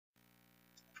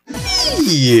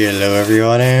Hello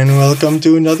everyone and welcome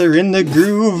to another In the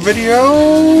Groove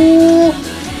video!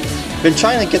 Been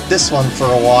trying to get this one for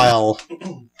a while.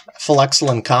 Full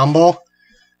excellent combo.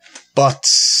 But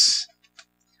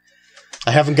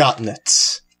I haven't gotten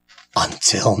it.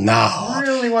 Until now. I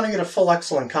really want to get a full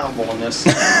excellent combo on this.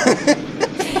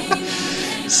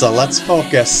 So let's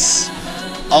focus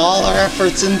all our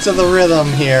efforts into the rhythm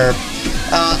here.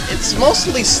 It's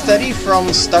mostly steady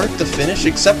from start to finish,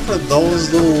 except for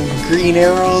those little green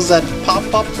arrows that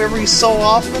pop up every so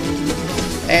often.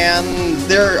 And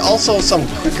there are also some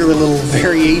quicker little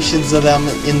variations of them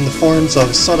in the forms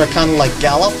of sort of kind of like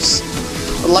gallops.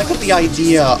 But I like the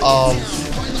idea of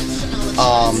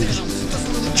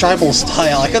tribal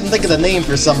style. I couldn't think of the name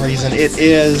for some reason. It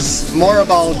is more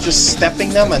about just stepping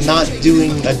them and not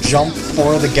doing a jump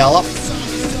for the gallop.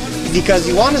 Because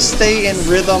you want to stay in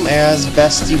rhythm as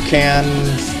best you can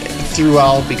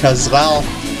throughout, because, well,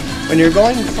 when you're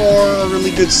going for a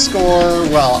really good score,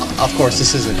 well, of course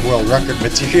this isn't world record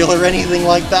material or anything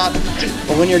like that,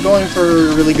 but when you're going for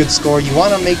a really good score, you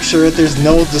want to make sure that there's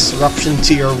no disruption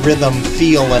to your rhythm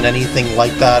feel and anything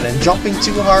like that, and jumping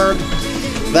too hard,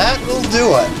 that will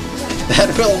do it.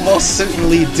 That will most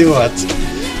certainly do it.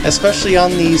 Especially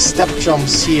on these step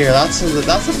jumps here. That's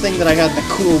the thing that I had to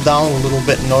cool down a little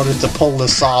bit in order to pull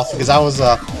this off, because that was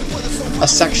a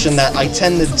section that I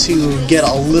tended to get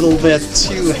a little bit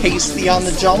too hasty on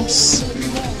the jumps,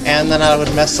 and then I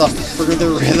would mess up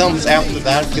further rhythms after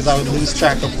that because I would lose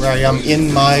track of where I am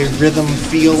in my rhythm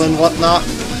feel and whatnot.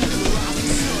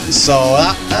 So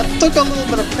that took a little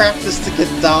bit of practice to get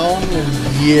down,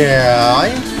 and yeah,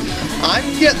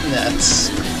 I'm getting it.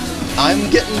 I'm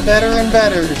getting better and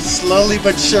better, slowly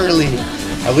but surely.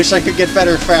 I wish I could get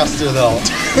better faster, though.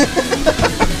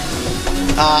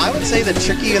 I would say the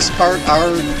trickiest parts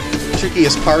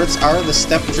are the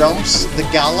step jumps, the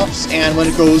gallops, and when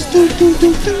it goes do do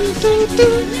do do do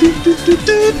do do do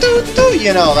do do do,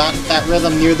 you know, that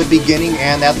rhythm near the beginning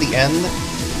and at the end.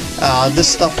 This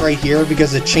stuff right here,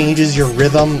 because it changes your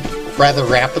rhythm rather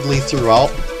rapidly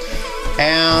throughout.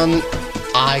 And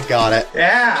I got it.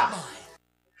 Yeah!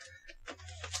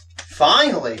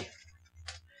 Finally!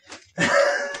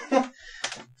 I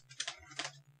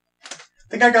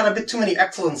think I got a bit too many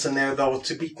excellence in there, though,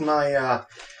 to beat my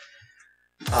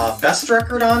best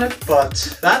record on it,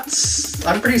 but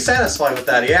I'm pretty satisfied with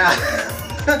that, yeah.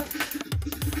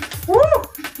 Woo!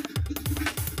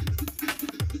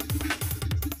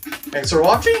 Thanks for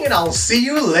watching, and I'll see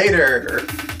you later!